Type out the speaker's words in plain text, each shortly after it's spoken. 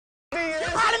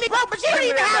calling me broke, but you don't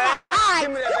even have a eye.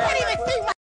 You won't even see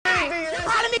my eye.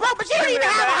 Calling me broke, but you don't even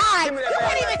have a eye. You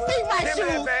won't even see my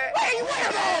shoes. Where are you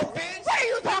wearing those? What are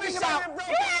you talking about?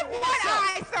 You have one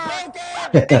eye, sir.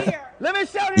 Let me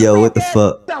show you. Yo, what the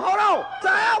fuck? Hold on.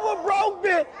 Sour broke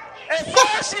bitch. At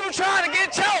first she was trying to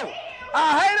get choked.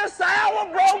 I hate a sour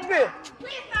broke bitch.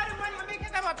 Please throw the money on me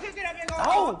because I'm going to pick it up and go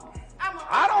home. home.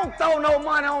 I don't throw no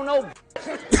money on no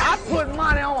bitch. I put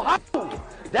money on hoes.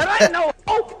 That ain't no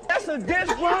hoe. That's a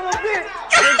disgruntled bitch.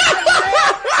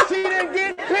 She didn't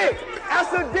get picked.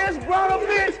 That's a disgruntled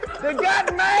bitch that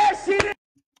got mad. She didn't.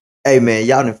 Hey man,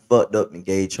 y'all done fucked up and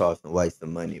gave Charleston White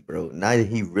some money, bro. Now that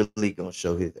he really gonna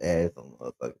show his ass on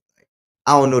motherfuckers. Like,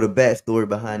 I don't know the backstory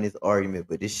behind this argument,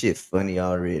 but this shit funny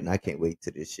already, and I can't wait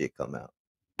till this shit come out.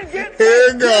 Here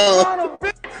you go. Disgruntled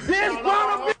bitch.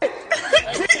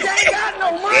 Bitch ain't got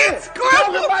no money.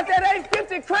 Talking about that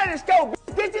 850 credit score.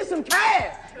 Get you some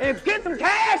cash and get some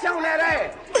cash on that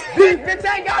ass. Bitch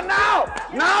ain't got no,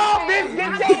 bitch.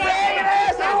 Get your begging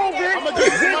ass on, bitch.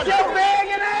 Get your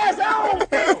begging ass on,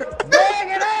 bitch.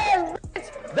 Begging ass,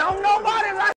 bitch. Don't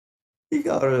nobody like. He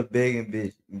called her a begging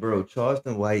bitch, bro.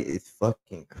 Charleston White is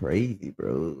fucking crazy,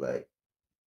 bro. Like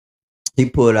he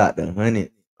pulled out the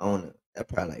hundreds on her. That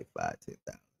probably like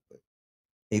 5,000-10,000.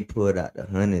 He pulled out the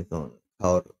hundreds on her.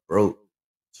 Called her broke.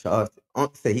 Charleston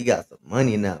Unc said he got some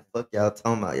money now. Fuck y'all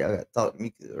talking about. Y'all gotta talk to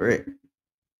me correct.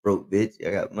 Broke bitch.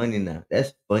 I got money now.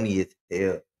 That's funny as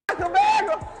hell.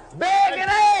 Begging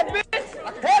ass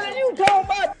bitch. Hell are you talking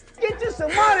about? Get you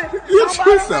some money. Get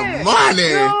you some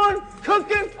money.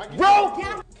 Cooking, broke,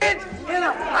 bitch, in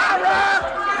a high-rise,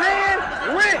 paying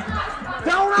rent.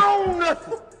 Don't own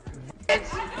nothing. Bitch,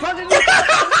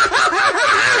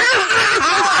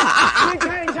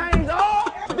 can't change all.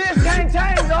 Bitch can't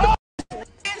change all.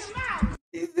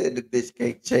 He said the bitch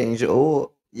can't change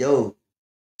or yo.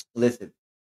 Listen,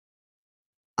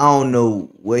 I don't know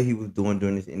what he was doing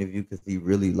during this interview because he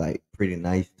really like pretty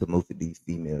nice to most of these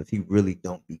females. He really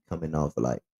don't be coming off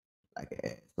like an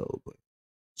asshole, but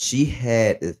she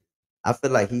had this. I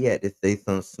feel like he had to say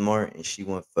something smart, and she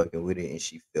wasn't fucking with it, and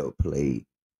she felt played.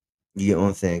 You know what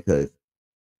I'm saying? Because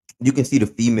you can see the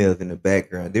females in the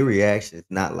background. Their reaction is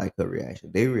not like her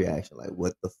reaction. Their reaction like,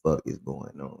 "What the fuck is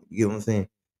going on?" You get what I'm saying?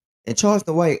 And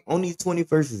Charleston White on these 20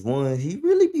 versus ones, he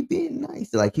really be being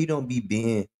nice. Like he don't be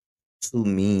being too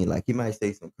mean. Like he might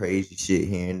say some crazy shit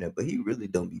here and there, but he really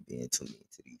don't be being too mean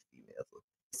to these females.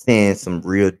 Saying some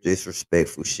real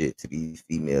disrespectful shit to these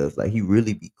females. Like he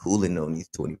really be cooling on these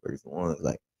 20 versus ones.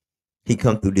 Like he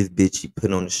come through this bitch, he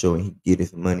put on the show and he get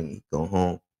his money, he go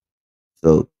home.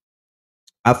 So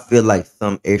I feel like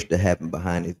some extra happened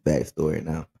behind his backstory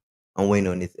now. I'm waiting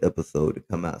on this episode to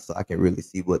come out so I can really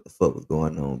see what the fuck was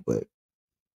going on. But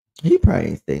he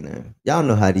probably ain't say nothing. Y'all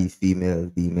know how these females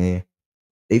be, man.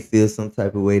 They feel some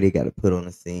type of way. They got to put on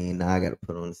the scene. Now I got to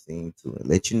put on the scene too and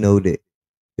let you know that,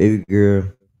 baby girl,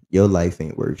 your life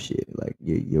ain't worth shit. Like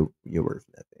you're worth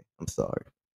nothing. I'm sorry.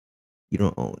 You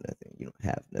don't own nothing. You don't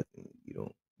have nothing. You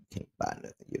can't buy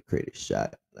nothing. Your credit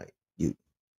shot. Like you.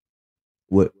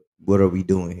 What are we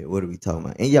doing here? What are we talking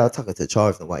about? And y'all talking to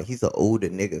Charleston White. He's an older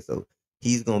nigga, so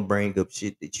he's gonna bring up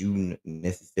shit that you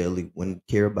necessarily wouldn't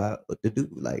care about what to do.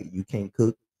 Like you can't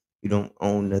cook, you don't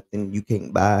own nothing, you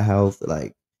can't buy a house,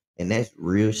 like, and that's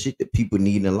real shit that people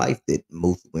need in life that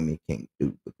most women can't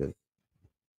do because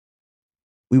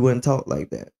we wouldn't talk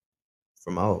like that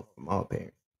from our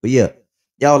parents. But yeah,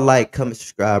 y'all like, comment,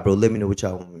 subscribe, bro. Let me know what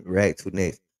y'all want me to react to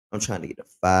next. I'm trying to get to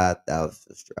 5,000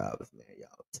 subscribers, man. Y'all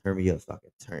turn me up so I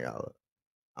can turn y'all up.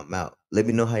 I'm out. Let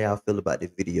me know how y'all feel about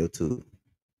this video too.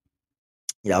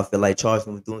 Y'all feel like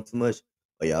Charleston was doing too much,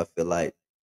 or y'all feel like,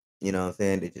 you know what I'm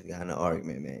saying, they just got in an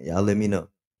argument, man. Y'all let me know.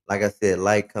 Like I said,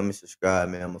 like, comment, subscribe,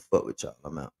 man. I'ma fuck with y'all.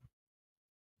 I'm out.